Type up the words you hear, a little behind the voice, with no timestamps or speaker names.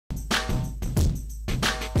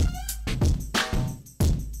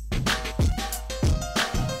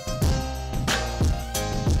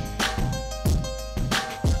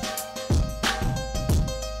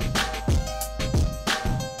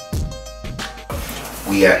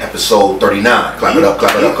We at episode 39. Clap it up,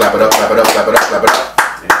 clap it up, clap it up, clap it up, clap it up, clap it up.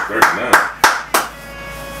 Yeah,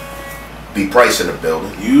 39. B Price in the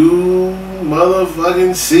building. You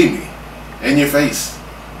motherfucking see me. In your face.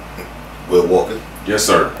 Will Walker. Yes,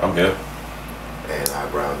 sir. I'm here. And I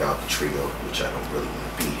round out the trio, which I don't really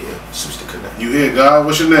want to be here. Seuss to Connect. You here, God?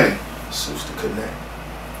 What's your name? Seuss to Connect.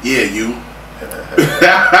 Yeah, you.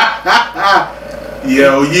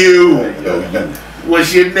 Yo, you. Yo, you.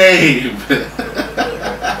 What's your name?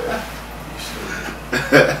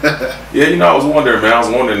 Yeah, you know, I was wondering, man. I was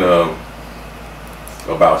wondering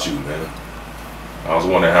about you, man. I was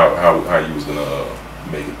wondering how you was gonna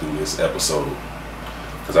make it through this episode,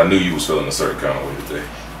 because I knew you was feeling a certain kind of way today.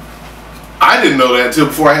 I didn't know that until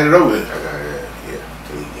before I had it over. Yeah,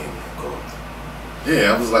 till he gave me a call.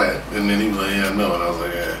 Yeah, I was like, and then he was like, yeah, I know, and I was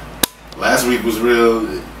like, yeah. Last week was real.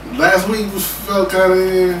 Last week felt kind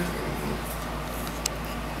of,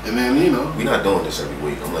 and then we not doing this every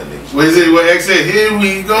week. I'm letting niggas. What is it? What X said? Here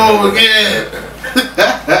we go again.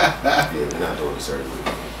 Yeah, we're not doing this every week.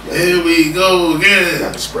 Here we go again.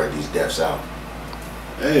 Got to spread these deaths out.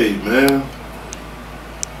 Hey, man.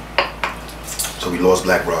 So we lost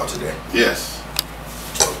Black Rob today. Yes.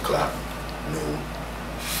 12 o'clock, noon.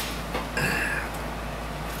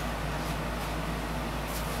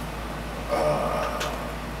 I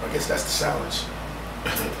guess that's the silence.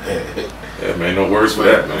 Yeah, man. No words for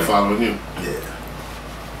that, man. I'm following you. Yeah.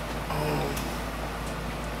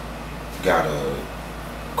 Got a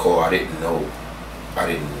call. I didn't know.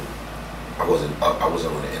 I wasn't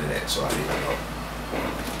on the internet, so I didn't know.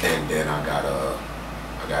 And then I got a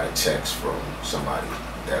text from somebody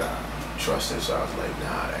that I trusted, so I was like,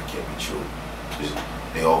 nah, that can't be true.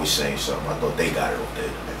 They always saying something. I thought they got it off the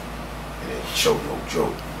internet. And then Choke No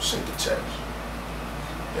Joke sent the text.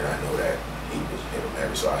 And I know that he was hit him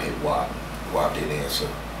heavy, so I hit WAP. WAP didn't answer.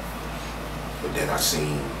 But then I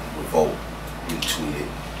seen Revolt retweeted,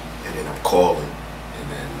 and then I'm calling, and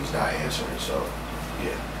then he's not answering, so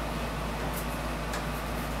yeah.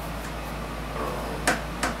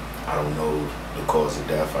 I don't know the cause of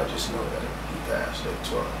death, I just know that he passed at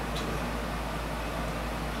 12 today.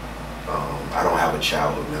 I don't have a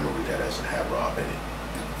childhood memory that doesn't have Rob in it.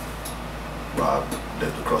 Rob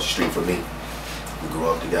lived across the street from me. We grew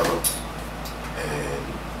up together, and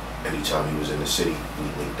anytime he was in the city, we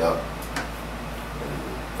linked up, and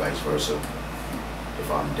vice versa.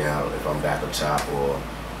 If I'm down, if I'm back up top, or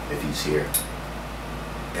if he's here.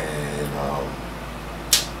 And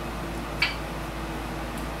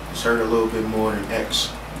it's hurt a little bit more than X.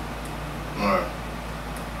 Alright.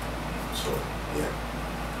 So, yeah.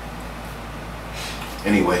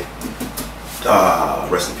 Anyway,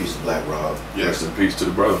 rest in peace to Black Rob. Yes. Rest in peace to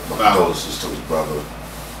the brother. My condolences to his brother,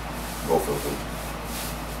 both of them,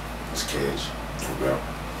 his kids, Okay.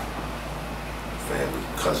 family,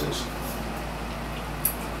 cousins.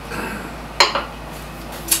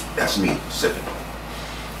 That's me sipping,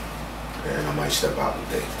 and I might step out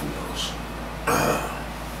today. Who knows?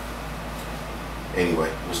 Anyway,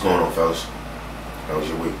 what's going on, fellas? How was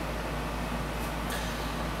your week?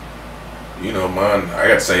 You know, mine, I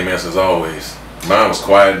got the same answer as always. Mine was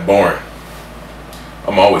quiet and boring.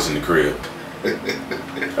 I'm always in the crib.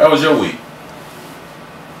 How was your week?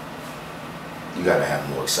 You gotta have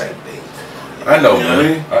more exciting things. I know, You know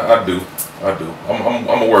man. what I do. I'm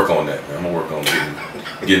gonna work on that, man. I'm gonna work on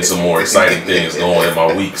getting some more exciting things going in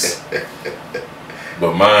my weeks.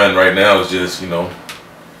 But mine right now is just,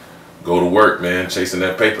 go to work, man. Chasing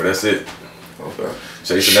that paper. That's it. Okay.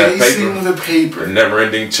 Chasing that paper. The paper. The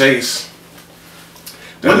never-ending chase.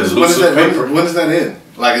 When does that end?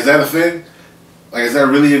 Like, is that a thing? Like, is that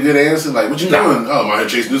really a good answer? Like, what you doing? Oh, I'm out here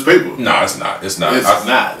chasing this paper. No, it's not. It's not. It's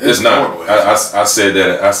not. It's not. Horrible. I said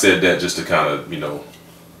that just to kind of,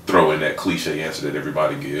 throw in that cliche answer that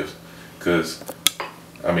everybody gives. Cause,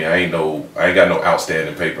 I mean, I ain't got no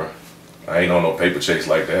outstanding paper. I ain't on no paper chase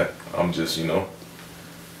like that. I'm just,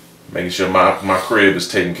 making sure my crib is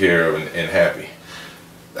taken care of and happy.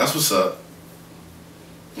 That's what's up.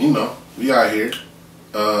 We out here.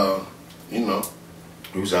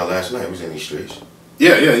 We was out last night. We was in these streets.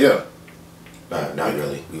 Yeah. Not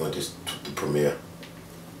really. We went to the premiere.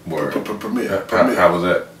 Word. Premiere. How was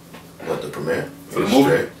that? What, the premiere? For the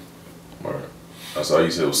movie? Word. I saw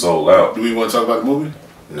you said it was sold out. Do we want to talk about the movie?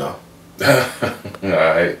 No.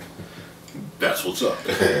 Alright. That's what's up.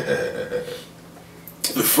 The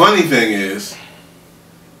funny thing is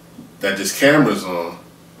that this camera's on,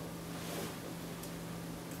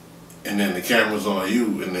 and then the camera's on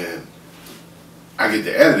you, and then I get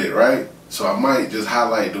to edit it, right? So I might just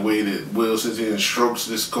highlight the way that Will sits here and strokes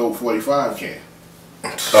this Colt 45 can.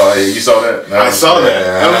 Oh, yeah, you saw that? I saw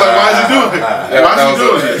that. I was like, why is he doing it? Why is he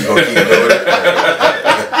keep doing it.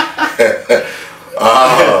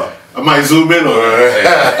 I might zoom in on it.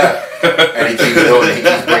 And he keeps doing it. He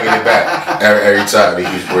keeps bringing it back. Every time he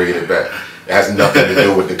keeps bringing it back. It has nothing to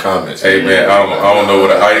do with the comments. Hey man, I don't know what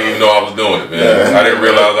I didn't even know I was doing it, man. I didn't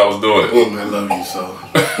realize I was doing it. I love you so.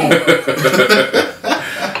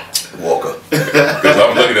 Walker. Because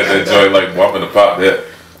I'm looking at that joint like, well, I'm gonna pop that.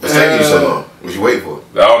 What's taking you so long? What you waiting for?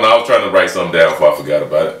 I don't know. I was trying to write something down before I forgot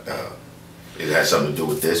about it. It has something to do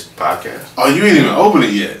with this podcast. Oh, you ain't even open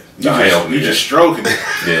it yet. Nah, I ain't opened it You yet. just stroking it.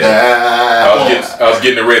 Yeah. I was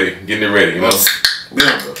getting it ready. Getting it ready, you know?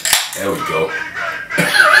 Yeah. There we go.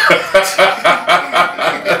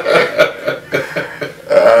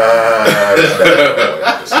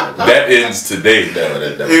 That ends today.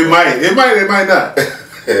 It might not.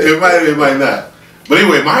 It might not. But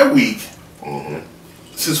anyway, my week,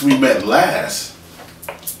 since we met last,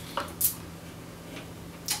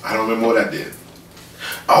 I don't remember what I did.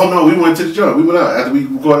 Oh no, we went to the joint. We went out after we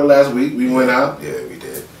recorded last week. We went out. Yeah, we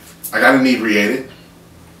did. I got inebriated.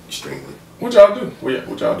 Extremely. What y'all do?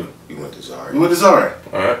 What y'all do? We went to Zari. We went to Zara,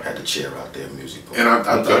 Alright. Had the chair out there, music. and I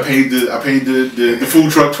paid the food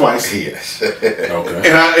truck twice. Yes. Okay.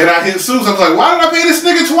 And I hit Suze. I was like, why did I pay this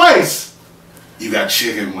nigga twice? You got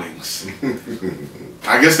chicken wings.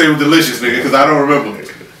 I guess they were delicious, nigga, because I don't remember.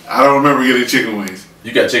 I don't remember getting chicken wings.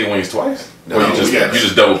 You got chicken wings twice? No, Or you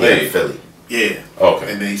just double Yeah, paid? Philly. Yeah.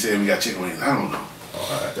 Okay. And then he said we got chicken wings. I don't know.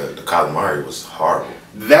 The calamari was horrible.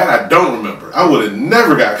 That I don't remember. I would have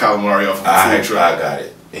never got calamari off of a food truck. I got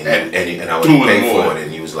it. And I was 2 in the paying for morning. it,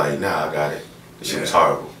 and he was like, nah, I got it. The shit was Yeah.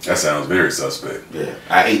 horrible. That sounds very suspect. Yeah.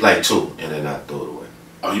 I ate like 2, and then I threw it away.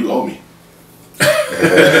 Oh, you owe me.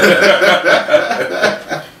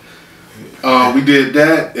 We did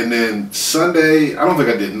that, and then Sunday, I don't think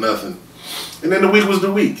I did nothing. And then the week was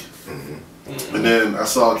the week. And then I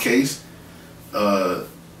saw a case.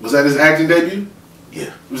 Was that his acting debut?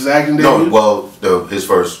 Yeah. Was his acting debut? No, well, his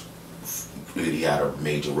first, he had a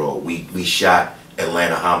major role. We shot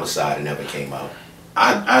Atlanta Homicide and never came out.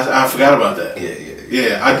 I forgot about that.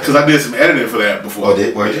 Yeah. Because I did some editing for that before.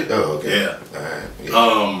 Oh, weren't you? Oh, okay. Yeah. All right.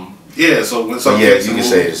 Yeah. So when So something yeah, you can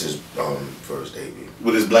say it's his first debut.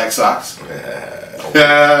 with his black socks.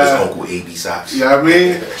 His Uncle AB socks. You know what I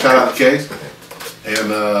mean? Shout out to Case. And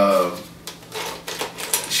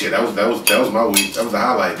shit, that was my week. That was the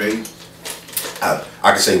highlight, baby. I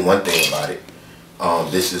can say one thing about it.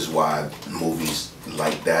 This is why movies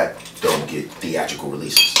like that don't get theatrical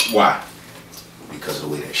releases. Why? Because of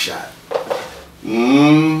the way they're shot.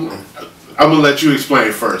 I'm gonna let you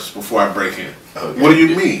explain first before I break in. Okay. What do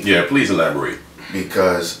you mean? Yeah, please elaborate.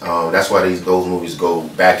 Because that's why those movies go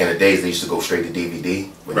back in the days. They used to go straight to DVD,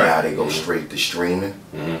 but Right. now they go straight to streaming.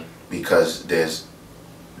 Because there's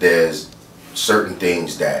certain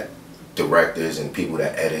things that directors and people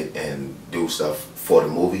that edit and do stuff for the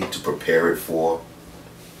movie to prepare it for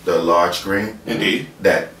the large screen. Indeed.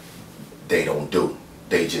 That they don't do.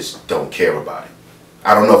 They just don't care about it.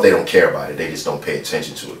 I don't know if they don't care about it. They just don't pay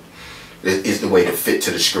attention to it. It's the way to fit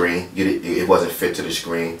to the screen. It wasn't fit to the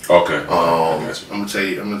screen. Okay. I'm gonna tell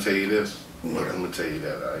you this. I'm gonna tell you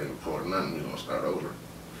that I ain't recording nothing. We're gonna start over.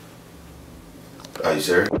 Are you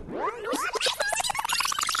serious?